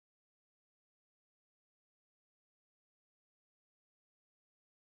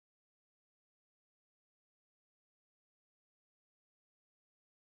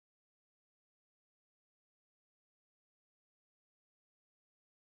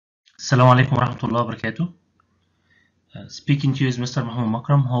Assalamu alaikum warahmatullahi wabarakatuh. Speaking to you is Mr. Mahmoud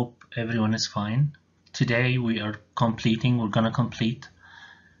Makram. Hope everyone is fine. Today we're gonna complete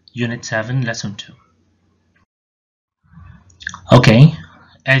Unit 7, Lesson 2. Okay,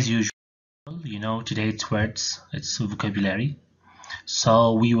 as usual, you know today it's words, it's vocabulary.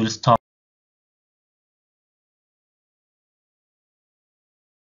 So we will start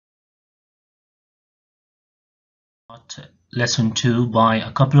Lesson 2 by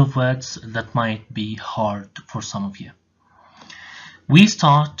a couple of words that might be hard for some of you. We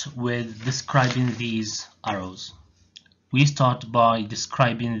start with describing these arrows. We start by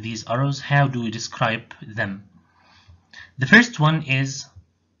describing these arrows. How do we describe them? The first one is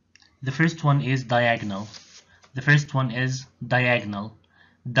diagonal. The first one is diagonal.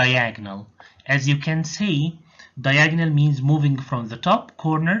 Diagonal. As you can see, diagonal means moving from the top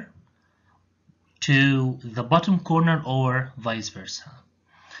corner to the bottom corner or vice versa.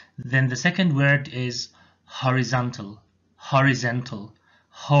 Then the second word is horizontal. Horizontal.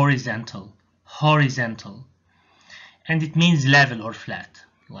 Horizontal. Horizontal. And it means level or flat,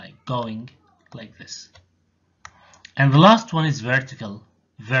 like going like this. And the last one is vertical.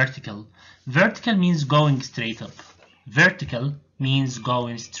 Vertical. Vertical means going straight up. Vertical means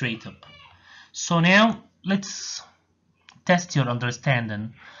going straight up. So now let's test your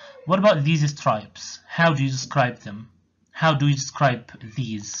understanding. What about these stripes? How do you describe them? How do you describe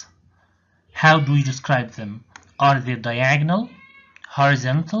these? How do you describe them? Are they diagonal,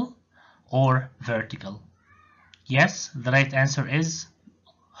 horizontal, or vertical? Yes, the right answer is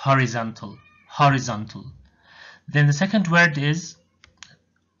horizontal. Horizontal. Then the second word is,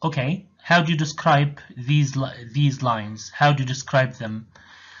 okay, how do you describe these lines? How do you describe them?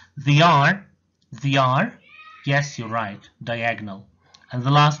 They are, yes, you're right, diagonal. And the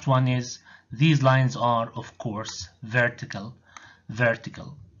last one is, these lines are, of course, vertical.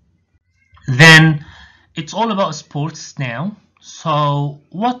 Vertical. Then it's all about sports now. So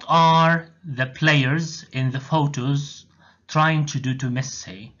what are the players in the photos trying to do to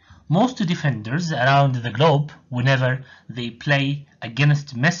Messi? Most defenders around the globe, whenever they play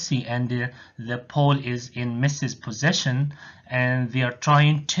against Messi and the ball is in Messi's possession, and they are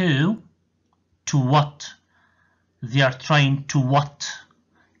trying to what? They are trying to what?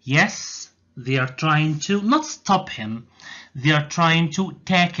 Yes, they are trying to not stop him. They are trying to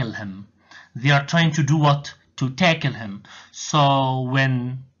tackle him. They are trying to do what? To tackle him. So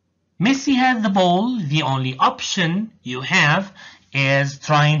when Messi has the ball, the only option you have is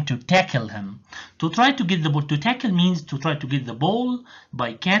trying to tackle him. To try to get the ball, to tackle means to try to get the ball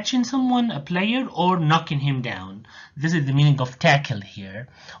by catching someone, a player, or knocking him down. This is the meaning of tackle here.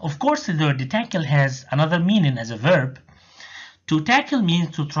 Of course, the word tackle has another meaning as a verb. To tackle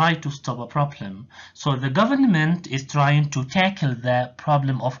means to try to stop a problem. So the government is trying to tackle the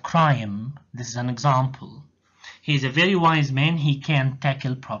problem of crime. This is an example. He's a very wise man. He can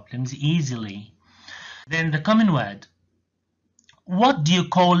tackle problems easily. Then the common word. What do you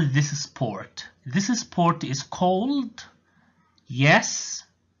call this sport? This sport is called, yes,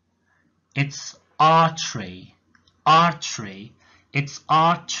 it's archery. Archery. It's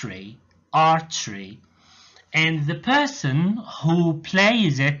archery. Archery. And the person who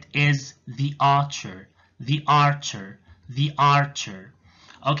plays it is the archer. The archer. The archer.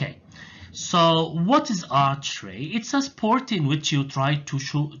 Okay. So what is archery? It's a sport in which you try to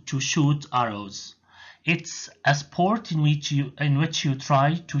shoot arrows. It's a sport in which you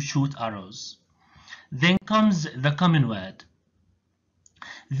try to shoot arrows. Then comes the common word.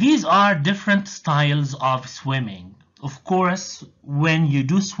 These are different styles of swimming. Of course, when you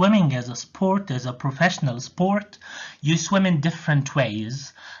do swimming as a sport, as a professional sport, you swim in different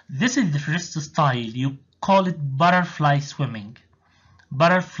ways. This is the first style. You call it butterfly swimming.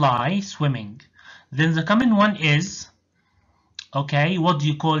 Butterfly swimming. Then the common one is, okay, what do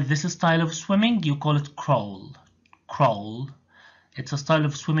you call this style of swimming? You call it crawl. Crawl. It's a style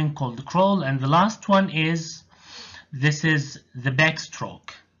of swimming called crawl. And the last one is, this is the backstroke.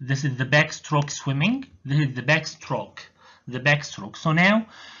 This is the backstroke swimming. This is the backstroke. The backstroke. So now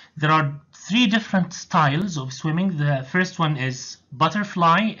there are three different styles of swimming. The first one is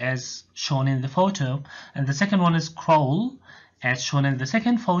butterfly, as shown in the photo, and the second one is crawl, as shown in the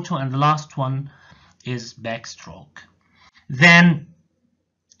second photo, and the last one is backstroke. Then,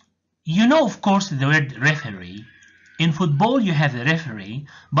 you know, of course, the word referee. In football, you have a referee,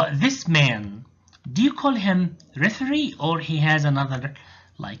 but this man, do you call him referee, or he has another,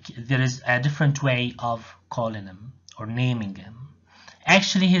 like there is a different way of calling him or naming him?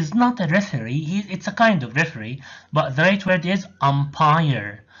 Actually, he's not a referee. It's a kind of referee, but the right word is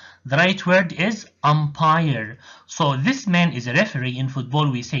umpire. The right word is umpire. So this man is a referee. In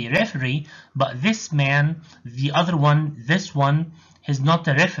football we say referee, but this man, the other one, this one, is not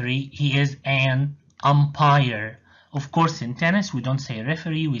a referee, he is an umpire. Of course in tennis we don't say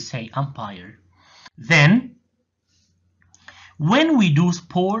referee, we say umpire. Then when we do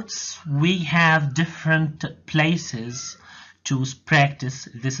sports, we have different places to practice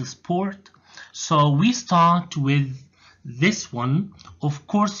this sport. So we start with this one. Of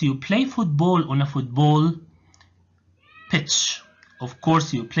course you play football on a football pitch. Of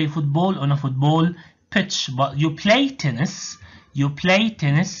course you play football on a football pitch, but you play tennis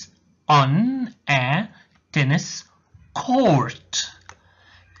on a tennis court.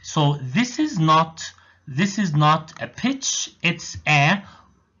 So this is not a pitch, it's a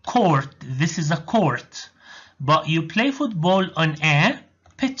court. This is a court. But you play football on a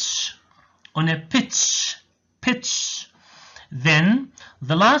pitch. Then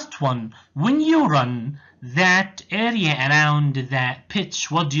the last one, when you run that area around the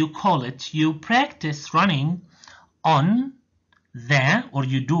pitch, what do you call it? You practice running on the, or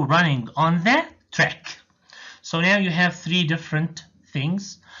you do running on the track. So now you have three different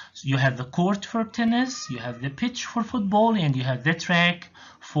things. So you have the court for tennis, you have the pitch for football, and you have the track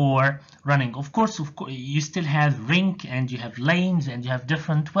for running. Of course, you still have rink, and you have lanes, and you have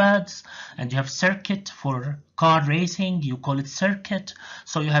different words, and you have circuit for car racing, you call it circuit.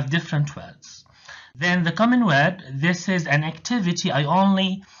 So you have different words. Then the common word, this is an activity. I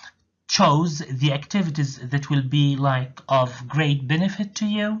only chose the activities that will be like of great benefit to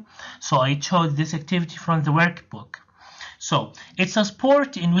you. So I chose this activity from the workbook. So it's a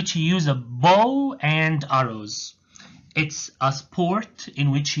sport in which you use a bow and arrows. It's a sport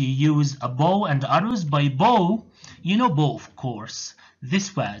in which you use a bow and arrows. By bow, you know bow, of course.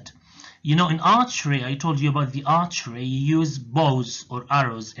 This word. You know, in archery, I told you about the archery. You use bows or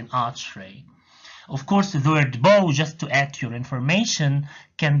arrows in archery. Of course, the word bow, just to add to your information,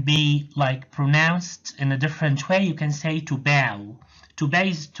 can be like pronounced in a different way. You can say to bow. To bow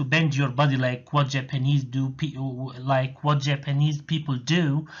is to bend your body, like what Japanese people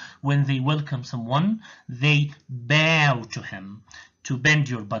do when they welcome someone. They bow to him, to bend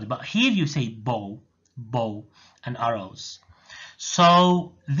your body. But here you say bow and arrows.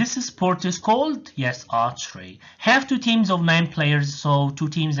 So this sport is called, yes, archery. Have two teams of 9 players, so 2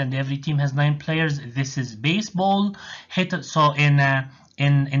 teams and every team has 9 players. This is baseball. So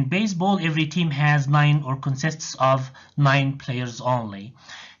in baseball, every team has 9 or consists of 9 players only.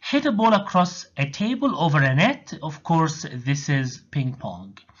 Hit a ball across a table over a net. Of course, this is ping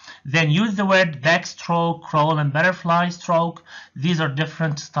pong. Then use the word backstroke, crawl, and butterfly stroke. These are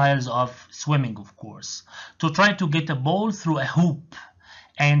different styles of swimming, of course. To try to get a ball through a hoop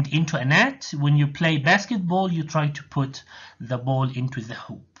and into a net. When you play basketball, you try to put the ball into the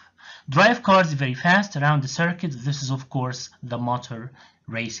hoop. Drive cars very fast around the circuit. This is, of course, the motor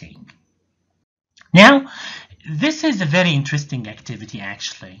racing. Now, this is a very interesting activity,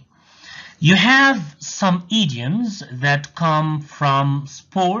 actually. You have some idioms that come from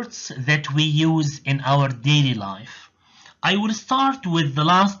sports that we use in our daily life. I will start with the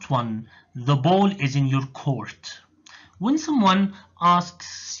last one. The ball is in your court. When someone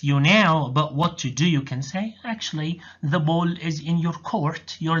asks you now about what to do, you can say, actually, the ball is in your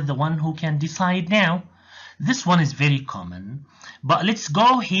court. You're the one who can decide now. This one is very common. But let's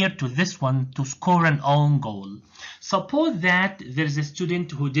go here to this one, to score an own goal. Suppose that there's a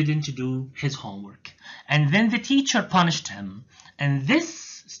student who didn't do his homework, and then the teacher punished him, and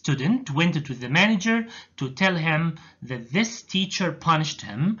this student went to the manager to tell him that this teacher punished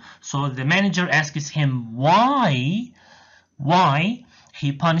him. So the manager asks him why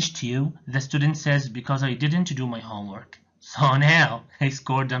he punished you. The student says, because I didn't do my homework. So now he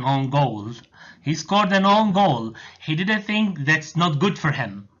scored an own goal. He scored an own goal. He did a thing that's not good for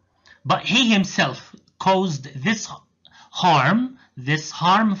him, but he himself caused this harm, this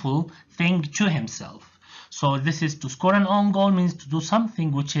harmful thing to himself. So this is to score an own goal, means to do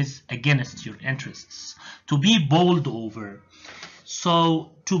something which is against your interests. To be bowled over.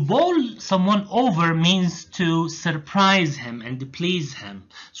 So to bowl someone over means to surprise him and please him.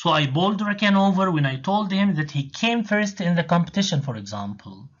 So I bowled Rakan over when I told him that he came first in the competition, for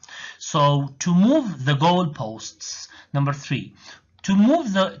example. So to move the goalposts. Number 3. To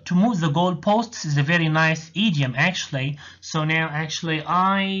move the goalposts is a very nice idiom, actually. So now, actually,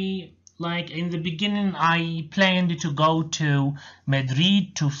 in the beginning, I planned to go to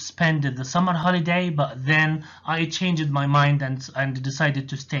Madrid to spend the summer holiday, but then I changed my mind and decided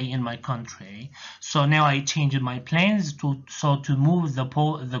to stay in my country. So now I changed my plans to move the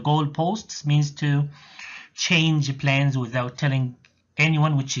goalposts means to change plans without telling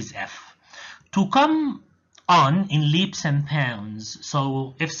anyone, which is F. To come on in leaps and bounds.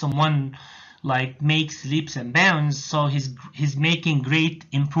 So if someone like makes leaps and bounds, so he's making great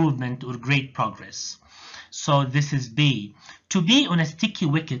improvement or great progress. So this is B. To be on a sticky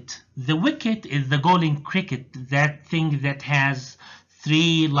wicket. The wicket is the goal in cricket, that thing that has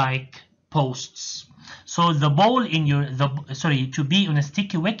 3 like posts. So the ball in your, to be on a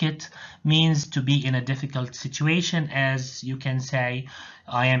sticky wicket means to be in a difficult situation, as you can say,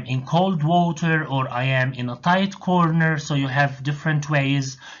 I am in cold water or I am in a tight corner. So you have different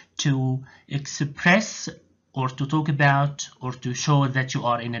ways to express or to talk about or to show that you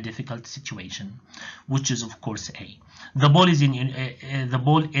are in a difficult situation, which is of course A. The ball is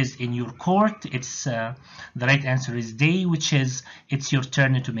in your court. It's the right answer is D, which is it's your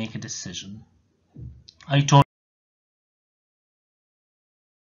turn to make a decision. I told